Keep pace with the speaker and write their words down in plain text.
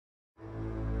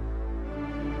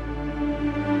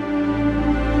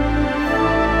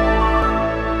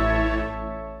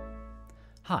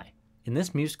In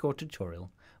this MuseScore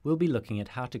tutorial, we'll be looking at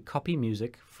how to copy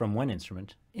music from one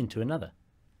instrument into another.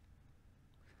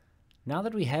 Now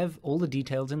that we have all the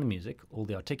details in the music, all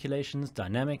the articulations,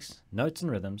 dynamics, notes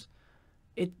and rhythms,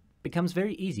 it becomes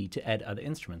very easy to add other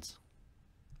instruments.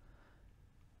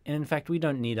 And in fact, we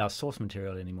don't need our source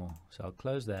material anymore, so I'll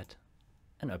close that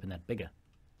and open that bigger.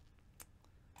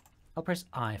 I'll press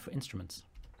I for instruments.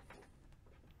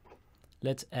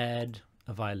 Let's add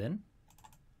a violin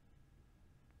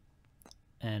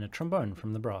and a trombone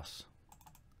from the brass.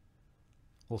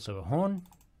 Also a horn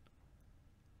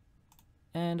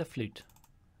and a flute.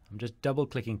 I'm just double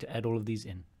clicking to add all of these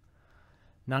in.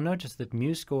 Now notice that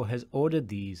MuseScore has ordered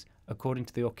these according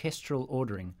to the orchestral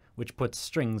ordering, which puts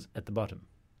strings at the bottom.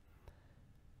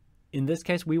 In this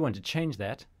case, we want to change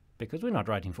that because we're not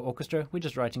writing for orchestra, we're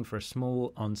just writing for a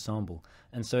small ensemble.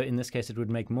 And so in this case, it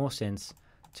would make more sense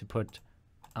to put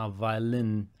our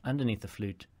violin underneath the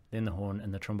flute, then the horn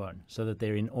and the trombone, so that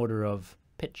they're in order of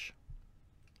pitch.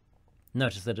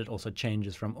 Notice that it also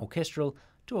changes from orchestral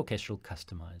to orchestral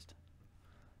customized.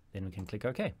 Then we can click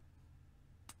OK.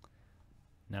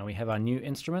 Now we have our new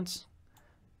instruments,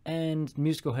 and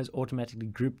MuseScore has automatically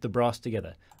grouped the brass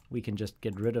together. We can just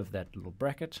get rid of that little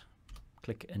bracket,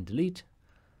 click and delete,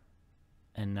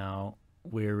 and now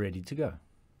we're ready to go.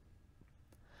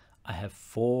 I have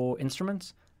 4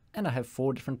 instruments, and I have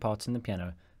 4 different parts in the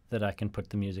piano that I can put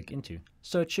the music into.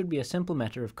 So it should be a simple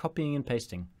matter of copying and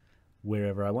pasting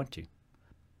wherever I want to.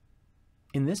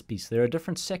 In this piece, there are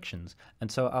different sections, and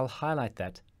so I'll highlight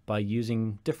that by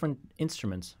using different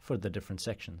instruments for the different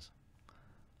sections.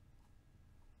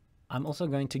 I'm also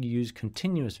going to use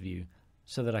continuous view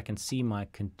so that I can see my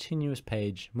continuous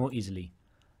page more easily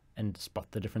and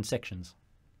spot the different sections.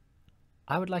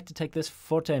 I would like to take this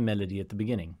forte melody at the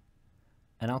beginning,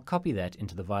 and I'll copy that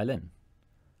into the violin.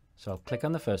 So I'll click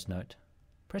on the first note,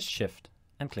 press Shift,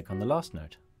 and click on the last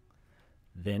note.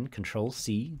 Then Control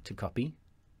C to copy,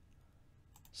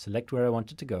 select where I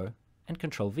want it to go, and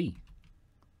Control V.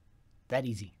 That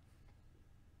easy.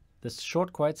 This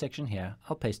short quiet section here,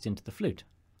 I'll paste into the flute.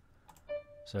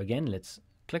 So again, let's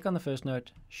click on the first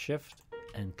note, Shift,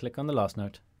 and click on the last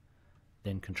note,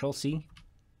 then Control C,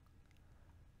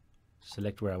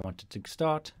 select where I want it to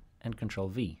start, and Control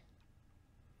V.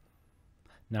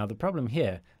 Now the problem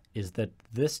here is that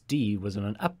this D was on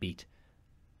an upbeat,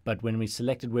 but when we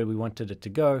selected where we wanted it to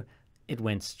go, it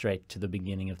went straight to the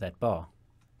beginning of that bar.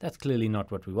 That's clearly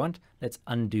not what we want. Let's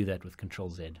undo that with Control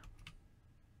Z.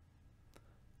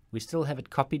 We still have it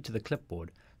copied to the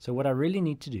clipboard, so what I really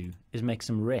need to do is make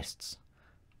some rests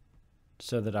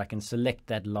so that I can select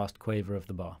that last quaver of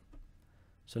the bar.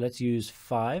 So let's use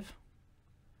 5,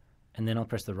 and then I'll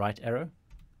press the right arrow,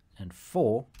 and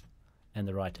 4, and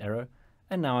the right arrow,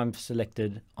 and now I'm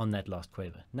selected on that last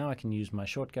quaver. Now I can use my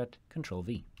shortcut, Control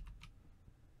V.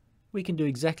 We can do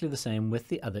exactly the same with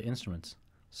the other instruments.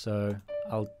 So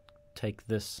I'll take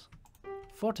this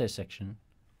forte section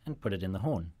and put it in the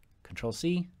horn. Control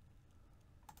C,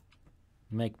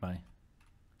 make my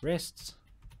rests,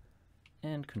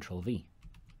 and Control V.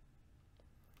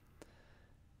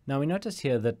 Now we notice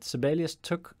here that Sibelius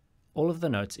took all of the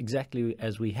notes exactly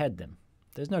as we had them.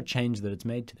 There's no change that it's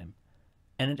made to them.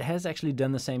 And it has actually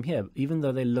done the same here, even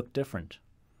though they look different.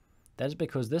 That is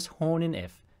because this horn in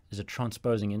F is a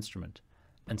transposing instrument,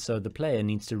 and so the player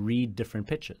needs to read different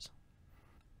pitches.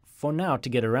 For now, to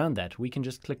get around that, we can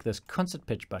just click this concert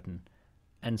pitch button,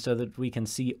 and so that we can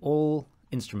see all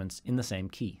instruments in the same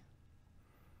key.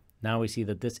 Now we see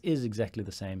that this is exactly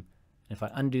the same. If I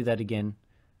undo that again,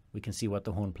 we can see what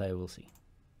the horn player will see.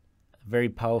 A very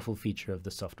powerful feature of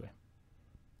the software.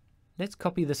 Let's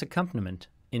copy this accompaniment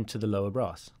into the lower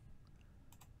brass.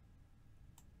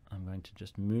 I'm going to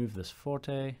just move this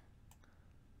forte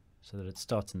so that it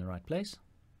starts in the right place.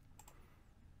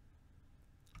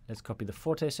 Let's copy the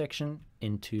forte section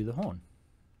into the horn.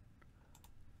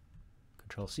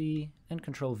 Control C and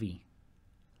Control V.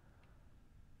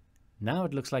 Now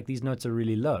it looks like these notes are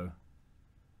really low.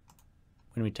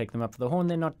 When we take them up for the horn,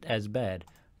 they're not as bad,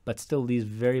 but still these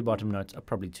very bottom notes are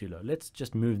probably too low. Let's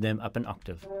just move them up an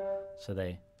octave so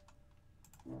they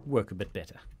work a bit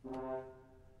better.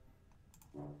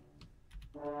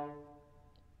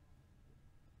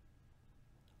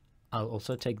 I'll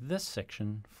also take this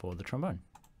section for the trombone.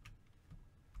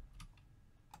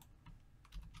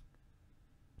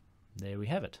 There we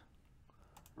have it.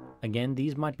 Again,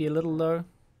 these might be a little low.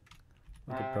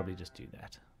 We could probably just do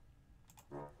that.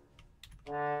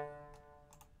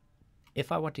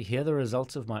 If I want to hear the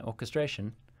results of my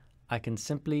orchestration, I can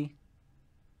simply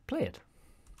play it.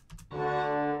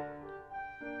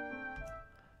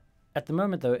 At the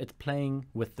moment though, it's playing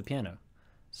with the piano.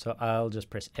 So I'll just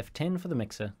press F10 for the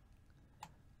mixer,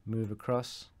 move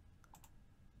across,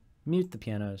 mute the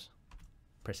pianos,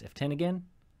 press F10 again,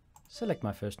 select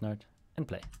my first note, and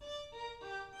play.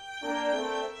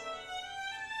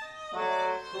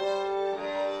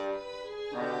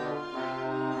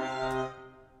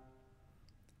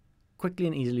 Quickly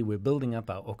and easily, we're building up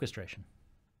our orchestration.